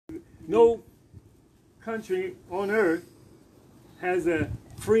no country on earth has a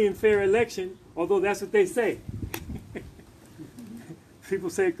free and fair election, although that's what they say. People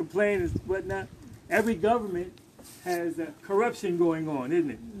say complain and whatnot. Every government has corruption going on,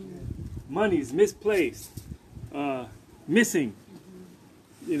 isn't it? Money's misplaced, missing,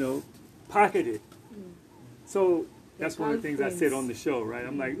 pocketed. So that's one of the things I said on the show, right?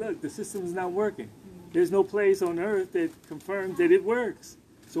 I'm like, look, the system's not working. There's no place on earth that confirms that it works.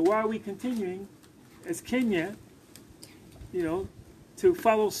 So why are we continuing as Kenya, to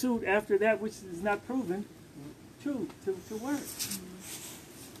follow suit after that which is not proven true to work?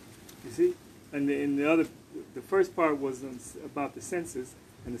 You see? And the first part was about the census,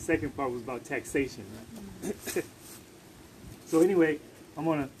 and the second part was about taxation, right? So anyway, I'm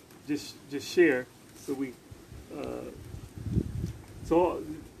gonna just share so we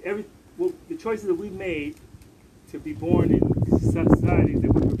the choices that we made to be born in societies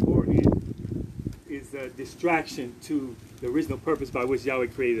that we were born in is a distraction to the original purpose by which Yahweh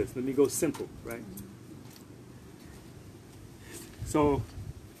created us. Let me go simple, right? So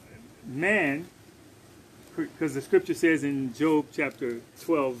man, because the scripture says in Job chapter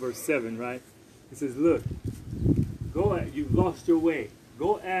 12 verse 7, right? It says, look, you've lost your way.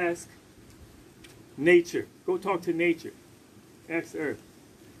 Go ask nature. Go talk to nature. Ask the earth.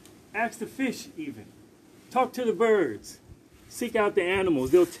 Ask the fish even. Talk to the birds. Seek out the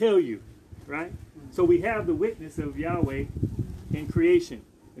animals. They'll tell you, right? So we have the witness of Yahweh in creation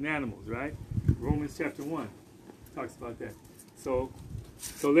in animals, right? Romans chapter 1 talks about that. So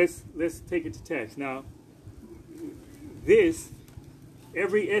let's take it to text. Now,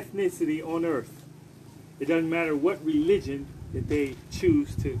 every ethnicity on earth, it doesn't matter what religion that they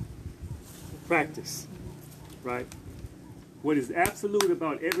choose to practice, right? What is absolute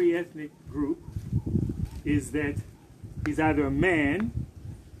about every ethnic group is that he's either a man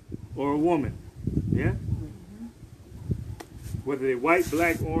or a woman, yeah? Whether they're white,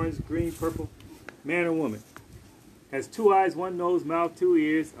 black, orange, green, purple, man or woman. Has 2 eyes, 1 nose, mouth, 2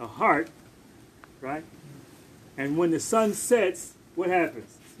 ears, a heart, right? And when the sun sets, what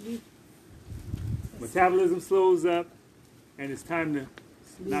happens? Sleep. Metabolism slows up, and it's time to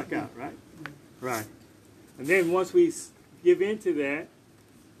knock out, right? Right. And then once we give in to that,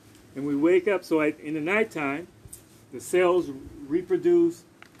 and we wake up, so in the nighttime, the cells reproduce,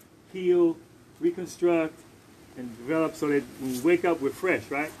 heal, reconstruct, and develop so that when we wake up, we're fresh,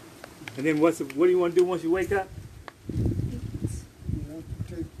 right? And then what do you want to do once you wake up?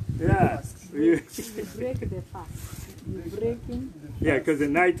 Yeah. You break the fast. You're breaking. Yeah, because at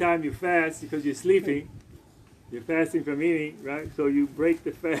nighttime you fast because you're sleeping. You're fasting from eating, right? So you break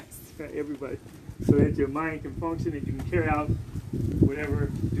the fast, right, everybody, so that your mind can function and you can carry out whatever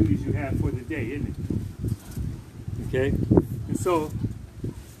duties you have for the day, isn't it? Okay? And so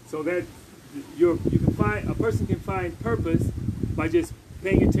that a person can find purpose by just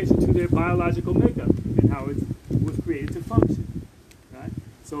paying attention to their biological makeup and how it was created to function, right?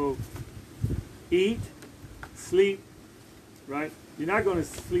 So eat, sleep, right? You're not going to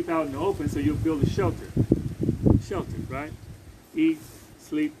sleep out in the open, so you'll build a shelter, right? Eat,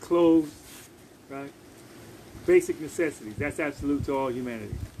 sleep, clothes, right? Basic necessities. That's absolute to all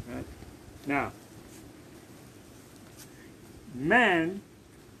humanity, right? Now, man,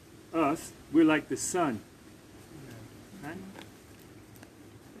 us, we're like the sun, right?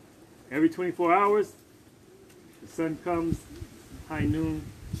 Every 24 hours, the sun comes, high noon,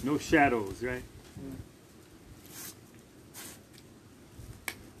 no shadows, right?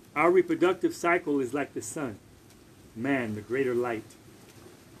 Our reproductive cycle is like the sun. Man, the greater light.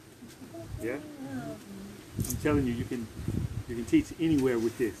 Yeah? I'm telling you, you can teach anywhere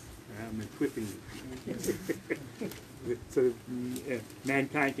with this. I'm equipping you. So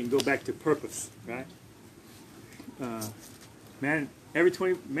mankind can go back to purpose, right? Man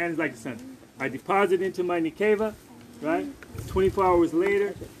is like the sun. I deposit into my Nikeva, right? 24 hours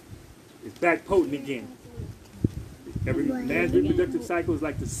later, it's back potent again. Every man's reproductive cycle is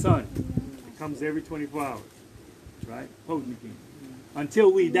like the sun. It comes every 24 hours, right? Potent again.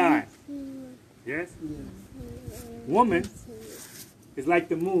 Until we die. Yes? Woman is like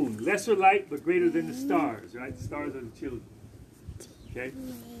the moon. Lesser light, but greater than the stars, right? The stars are the children. Okay?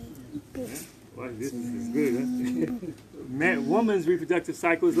 Yeah? Well, this is good, huh? Woman's reproductive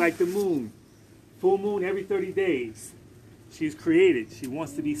cycle is like the moon. Full moon every 30 days. She's created. She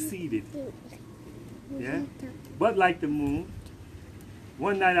wants to be seeded. Yeah? But like the moon,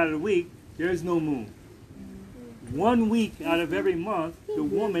 one night out of the week, there is no moon. 1 week out of every month, the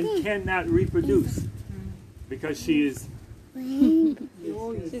woman cannot reproduce because she is...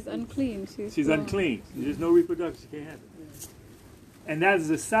 She's unclean. She's unclean. There's no reproduction. She can't have it. And that is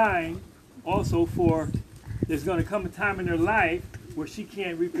a sign also for there's going to come a time in her life where she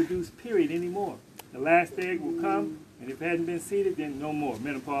can't reproduce, period, anymore. The last egg will come, and if it hadn't been seeded, then no more.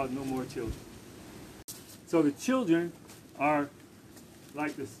 Menopause, no more children. So the children are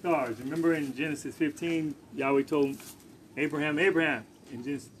like the stars. Remember in Genesis 15, Yahweh told Abraham, and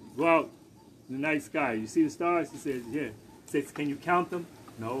just go out in the night sky. You see the stars? He says, yeah. He says, can you count them?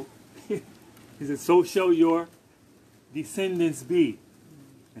 No. He said, so shall your descendants be,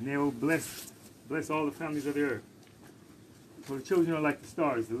 and they will bless all the families of the earth. So the children are like the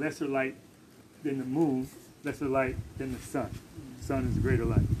stars, the lesser light than the moon, lesser light than the sun. The sun is the greater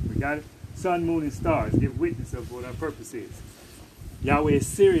light. We got it? Sun, moon, and stars give witness of what our purpose is. Yahweh is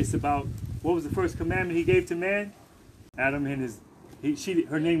serious about what was the first commandment he gave to man? Adam and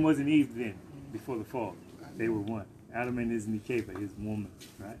her name wasn't Eve then, before the fall. They were one. Adam and his Nikeva, his woman,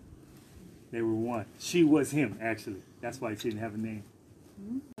 right? They were one. She was him, actually. That's why she didn't have a name.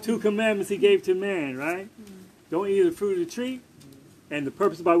 2 commandments he gave to man, right? Don't eat of the fruit of the tree. And the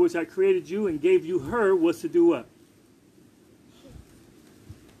purpose by which I created you and gave you her was to do what?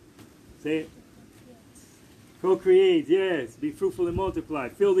 Say it. Procreate, yes. Be fruitful and multiply.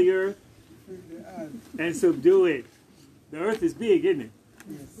 Fill the earth and subdue it. The earth is big, isn't it?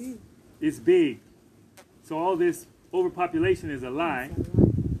 Yes. It's big. So all this overpopulation is a lie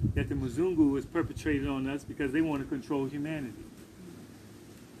that the Mzungu was perpetrated on us because they want to control humanity.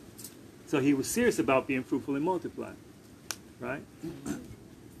 So he was serious about being fruitful and multiply. Right?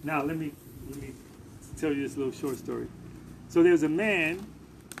 Now let me tell you this little short story. So there's a man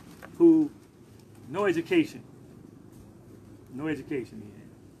who, no education he had.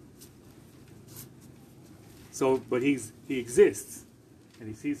 So, but he exists, and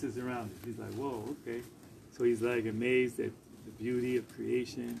he sees us around him. He's like, whoa, okay. So he's like amazed at the beauty of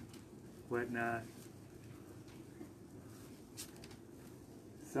creation, whatnot.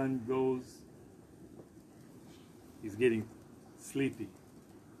 Sun goes, he's getting sleepy.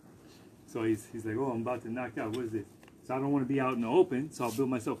 So he's like, oh, I'm about to knock out. What is this? So I don't want to be out in the open, so I'll build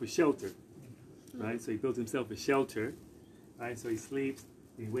myself a shelter. Right? So he built himself a shelter. Right? So he sleeps,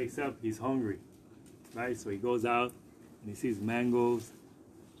 he wakes up, he's hungry. Right? So he goes out and he sees mangoes.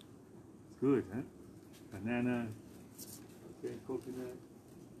 It's good, huh? Banana, okay, coconut.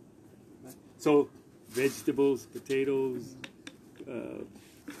 Right? So vegetables, potatoes,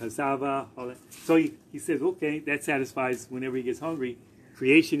 cassava, all that. So he says, okay, that satisfies whenever he gets hungry.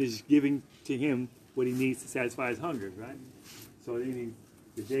 Creation is giving to him what he needs to satisfy his hunger, right? So then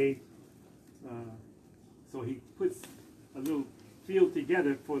so he puts a little field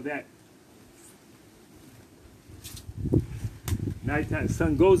together for that. Nighttime,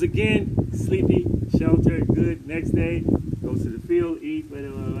 sun goes again, sleepy, shelter, good. Next day, goes to the field, eat,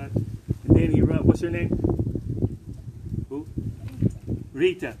 whatever, and then he runs. What's her name? Who?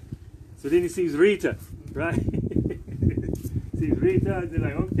 Rita. So then he sees Rita, right? Sees Rita, and they're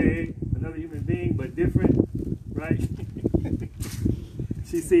like, okay, another human being, but different, right?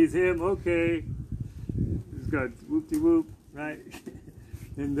 She sees him, okay. He's got whoop-de-whoop, right?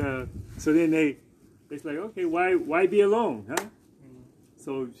 And so then it's like, okay, why be alone, huh?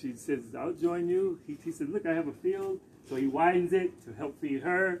 So she says, I'll join you. He says, look, I have a field. So he widens it to help feed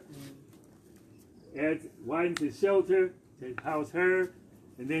her. Widens his shelter to house her.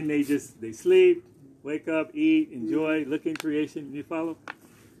 And then they sleep, wake up, eat, enjoy, look in creation. You follow?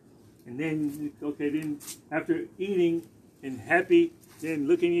 And then, okay, then after eating and happy, then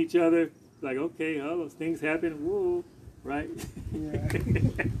looking at each other, like, okay, all those things happen. Whoa, right? Yeah.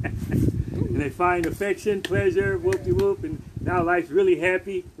 And they find affection, pleasure, whoop-de-whoop, and now life's really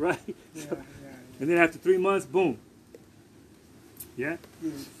happy, right? Yeah, so, and then after 3 months, boom. Yeah?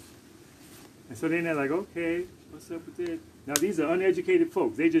 And so then they're like, okay, what's up with this? Now these are uneducated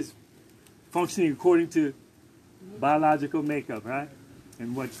folks. They just functioning according to biological makeup, right?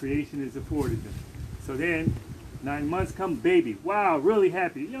 And what creation has afforded them. So then 9 months come, baby. Wow, really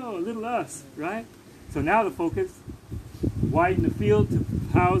happy. Yo, little us, right? So now the focus, widen the field to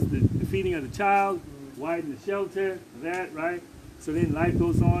house the feeding of the child, widen the shelter, that, right? So then life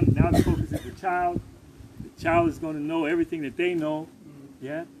goes on. Now the focus is the child. The child is going to know everything that they know,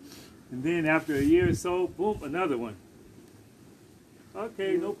 yeah? And then after a year or so, boom, another one.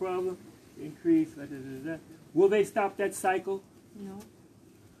 Okay, no problem. Increase, Will they stop that cycle? No.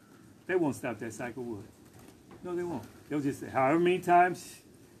 They won't stop that cycle, will they? No, they won't. They'll just, however many times,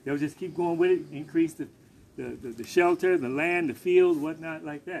 they'll just keep going with it, increase the shelter, the land, the field, whatnot,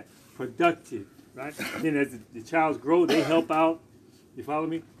 like that. Productive, right? Then as the childs grow, they help out. You follow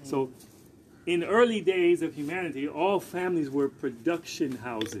me? So in the early days of humanity, all families were production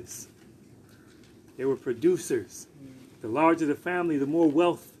houses. They were producers. The larger the family, the more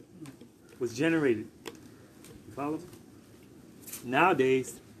wealth was generated. You follow?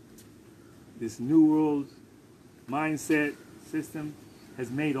 Nowadays, this new world mindset system has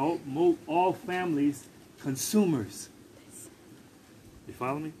made all families consumers. You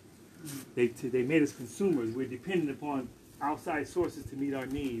follow me? They made us consumers. We're dependent upon outside sources to meet our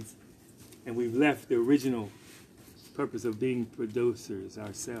needs, and we've left the original purpose of being producers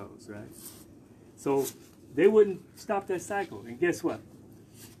ourselves, right? So they wouldn't stop that cycle. And guess what?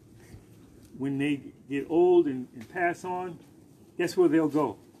 When they get old and pass on, guess where they'll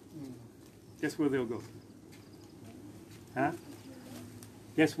go? Guess where they'll go? Huh?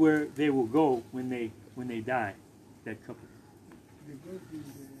 Guess where they will go when they die, that couple?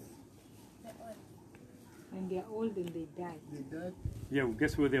 When they are old and they die. Yeah, well,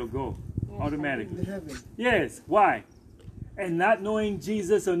 guess where they'll go? Yes, Automatically. Heaven. Yes. Why? And not knowing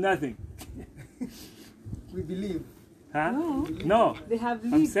Jesus or nothing. We believe. Huh? No. No. They have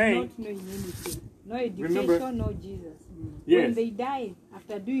I'm lived saying- not knowing anything. No education, Remember- no Jesus. Yes. When they die,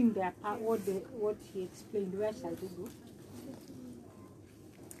 after doing their part, what he explained, where shall they go?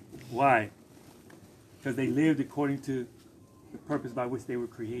 Why? Because they lived according to the purpose by which they were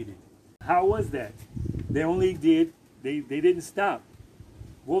created. How was that? They only did, they didn't stop.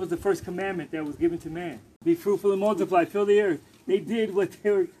 What was the first commandment that was given to man? Be fruitful and multiply, fill the earth. They did what they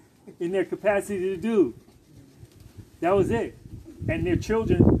were in their capacity to do. That was it. And their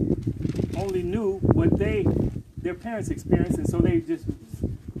children only knew what their parents experienced, and so they just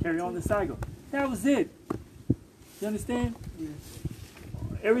carry on the cycle. That was it. You understand? Yes.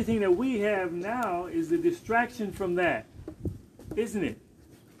 Everything that we have now is a distraction from that, isn't it?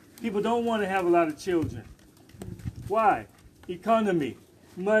 People don't want to have a lot of children. Why? Economy,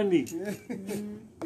 money.